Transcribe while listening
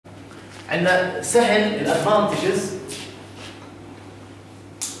عندنا سهل الادفانتجز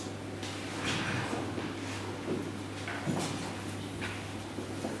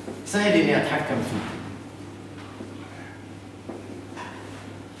سهل اني اتحكم فيه.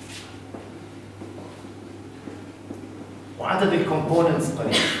 وعدد الكومبوننتس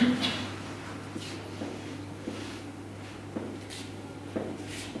قليل.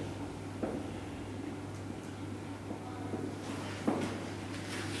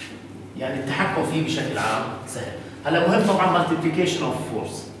 يعني التحكم فيه بشكل عام سهل. هلا مهم طبعا مالتيبليكيشن اوف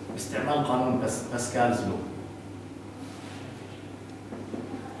فورس باستعمال قانون باسكالز لو.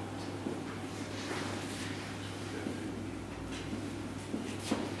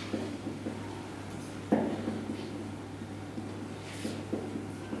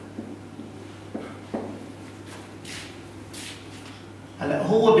 هلا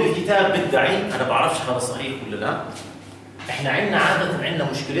هو بالكتاب بدعي، انا بعرفش هذا صحيح ولا لا. احنا عندنا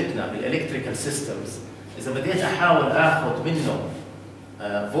عاده مشكلتنا بالالكتريكال سيستمز، اذا بديت احاول اخذ منه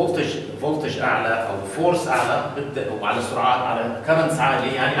فولتج اعلى او فورس اعلى ببدا وعلى سرعات على كرنتس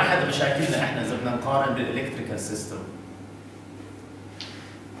عاليه. يعني احد مشاكلنا احنا اذا بدنا نقارن بالالكتريكال سيستم،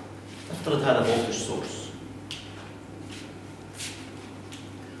 نفترض هذا فولتج سورس،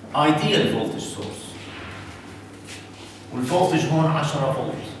 ايديال فولتج سورس، والفولتج هون 10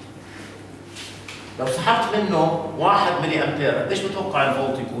 فولت. لو سحبت منه 1 ملي امبير قديش بتوقع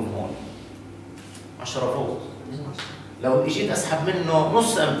الفولت يكون هون؟ 10 فولت. لو اجيت اسحب منه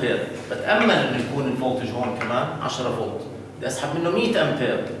نص امبير بتامل انه يكون الفولتج هون كمان 10 فولت. بدي اسحب منه 100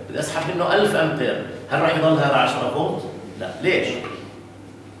 امبير، بدي اسحب منه 1000 امبير، هل راح يضل هذا 10 فولت؟ لا، ليش؟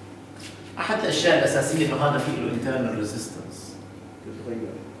 احد الاشياء الاساسيه انه هذا فيه له انترنال ريزيستنس.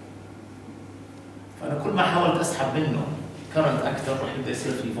 فانا كل ما حاولت اسحب منه كرنت اكثر راح يبدا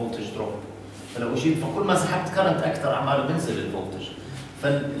يصير في فولتج دروب. فلو اجيت فكل ما سحبت كرنت اكثر عماله بنزل الفولتج.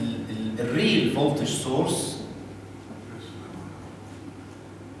 فالريل فولتج سورس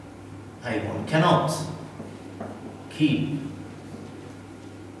هاي هون cannot keep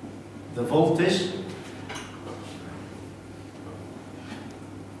the voltage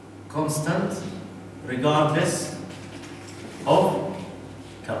constant regardless of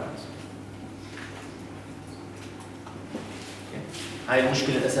current. هاي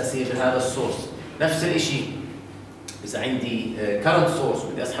المشكلة الأساسية بهذا السورس. نفس الشيء إذا عندي كرنت سورس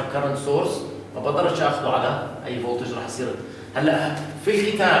بدي أسحب كرنت سورس ما بقدرش آخذه على أي فولتج راح يصير. هلا في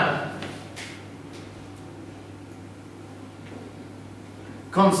الكتاب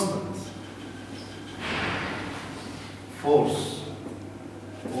constant force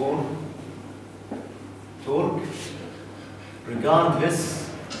or torque regardless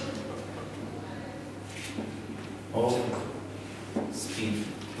of speed.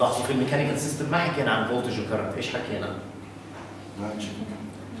 لاحظوا في الميكانيكال سيستم ما حكينا عن فولتج وكرنت، ايش حكينا؟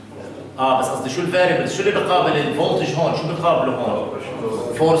 بس قصدي شو الفاريبلز، شو اللي بقابل الفولتج هون، شو بقابله هون؟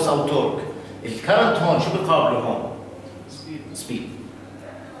 فورس او تورك. الكرنت هون شو بقابله هون؟ سبيد.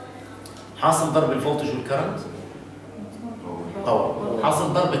 حاصل ضرب الفولتج والكرنت؟ باور.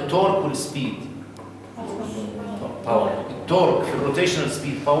 حاصل ضرب التورك والسبيد؟ باور. التورك في الروتيشنال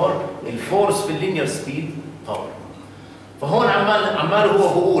سبيد باور، الفورس في اللينير سبيد باور. فهون عمال هو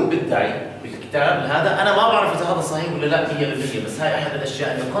بقول بدعي بالكتاب هذا، انا ما بعرف اذا هذا صحيح ولا لا 100%، بس هاي احد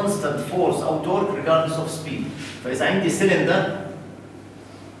الاشياء انه كونستنت فورس او تورك ريجاردلس اوف سبيد. فاذا عندي سلندر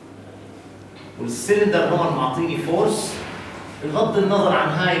والسلندر هون معطيني فورس، بغض النظر عن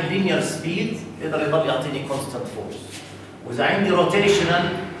هاي اللينير سبيد يقدر يضل يعطيني كونستنت فورس. واذا عندي روتيشنال،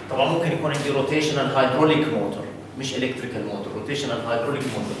 طبعا ممكن يكون عندي روتيشنال هيدروليك موتور مش الكتريكال موتور، روتيشنال هيدروليك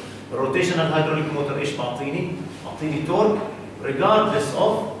موتور. الروتيشنال هيدروليك موتور ايش بعطيني؟ بعطيني تورك regardless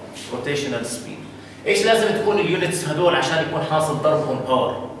of rotational speed. ايش لازم تكون اليونتس هذول عشان يكون حاصل ضربهم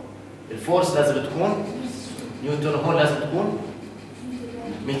باور؟ الفورس لازم تكون نيوتن، هون لازم تكون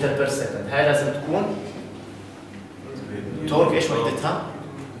متر بير سكند، هاي لازم تكون تورك ايش وحدتها؟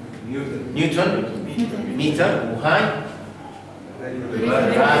 نيوتن متر، وهاي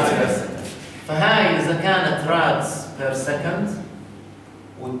رادز بير سكند. فهاي اذا كانت رادز بير سكند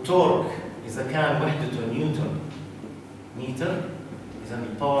والتورك اذا كان وحدته نيوتن متر، اذا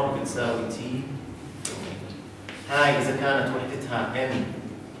الباور بتساوي تي. هاي اذا كانت وحدتها ام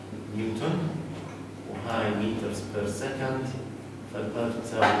نيوتن وهاي مترز بير سكند، فالباور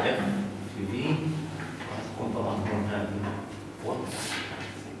بتساوي اف في في، راح تكون طبعا هون هذه واتس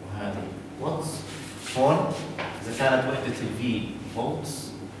وهذه واتس. هون اذا كانت وحده الفي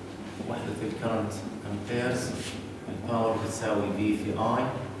فولتس وحده الكرنت امبيرز، الباور بتساوي في في اي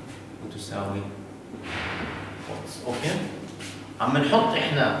وتساوي واتس. اوكي؟ عم نحط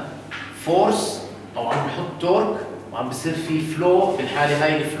احنا فورس او عم نحط تورك وعم بصير في فلو، بالحاله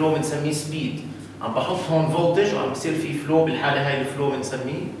هاي الفلو بنسميه سبيد. عم بحط هون فولتج وعم بصير في فلو، بالحاله هاي الفلو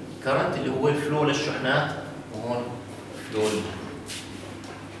بنسميه كرنت اللي هو الفلو للشحنات، وهون فلو.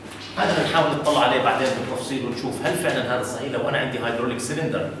 هذا بنحاول نطلع عليه بعدين بالتفصيل ونشوف هل فعلا هذا صحيح. لو انا عندي هيدروليك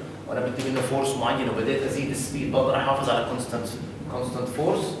سلندر وانا بدي منه فورس معين وبديت ازيد السبيد بقدر احافظ على كونستانت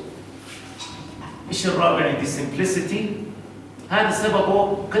فورس. الشيء الرابع عندي سمبلسيتي. هذا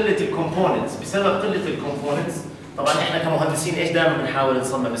سببه قله الكومبوننتس. بسبب قله الكومبوننتس طبعا احنا كمهندسين ايش دائما بنحاول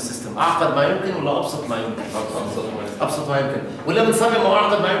نصمم السيستم؟ اعقد ما يمكن ولا ابسط ما يمكن؟ ابسط ما يمكن. ولا بنصممه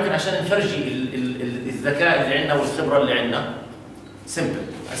اعقد ما يمكن عشان نفرجي الذكاء اللي عندنا والخبره اللي عندنا؟ سمبل،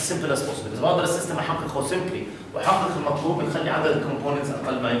 as simple as possible. اذا بقدر السيستم احققه سمبلي واحقق المطلوب بنخلي عدد الكومبوننتس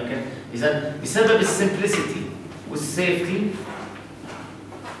اقل ما يمكن. اذا بسبب السمبلسيتي والسيفتي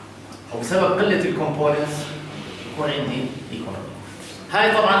او بسبب قله الكومبوننتس يكون عندي ايكونومي.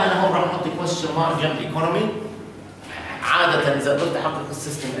 هاي طبعا انا هون راح احط كويستشن مارك جنب ايكونومي. عاده اذا قدرت احقق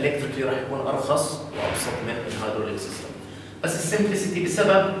السيستم الكتريكلي راح يكون ارخص وابسط من الهيدروليك سيستم. بس السمبلسيتي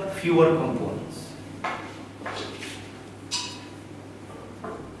بسبب fewer components.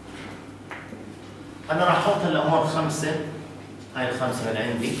 انا راح احط هلا هون 5. هاي ال5 اللي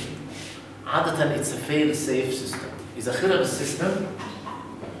عندي. عاده اتس ا فيل سيف سيستم. اذا خرب السيستم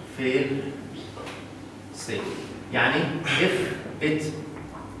فيل سيف، يعني if it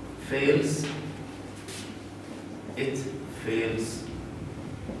fails it fails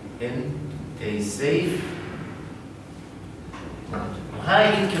in a safe mode. وهاي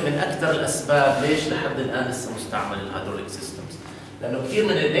يمكن من اكثر الاسباب ليش لحد الان لسه مستعمل الهيدروليك سيستمز، لانه كثير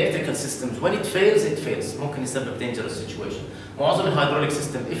من الالكتريكال سيستمز when it fails ممكن يسبب dangerous situation. معظم الهيدروليك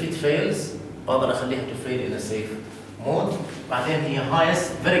سيستم if it fails بقدر اخليها to fail in a safe mode. بعدين هي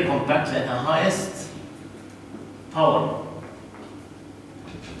highest very compact لانها highest power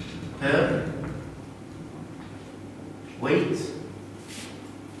per weight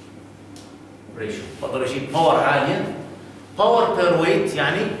ratio. بقدر اجيب باور عاليه. باور بير ويت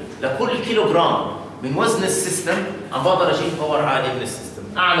يعني لكل كيلو جرام من وزن السيستم عم بقدر اجيب باور عاليه من السيستم،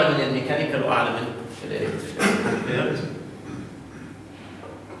 اعلى من الميكانيكال واعلى من الالكتريكال.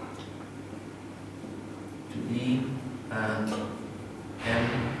 to E and M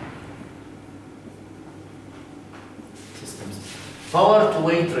systems. باور تو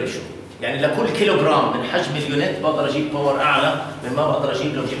ويت ريشيو يعني لكل كيلو جرام من حجم اليونت بقدر اجيب باور اعلى مما بقدر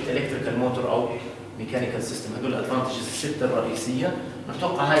اجيب لو جبت الكتريكال موتور او ميكانيكال سيستم. هدول الادفانتجز السته الرئيسيه.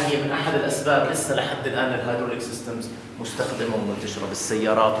 نتوقع هاي هي من احد الاسباب لسه لحد الان الهيدروليك سيستمز مستخدمه ومنتشره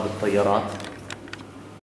بالسيارات وبالطيارات.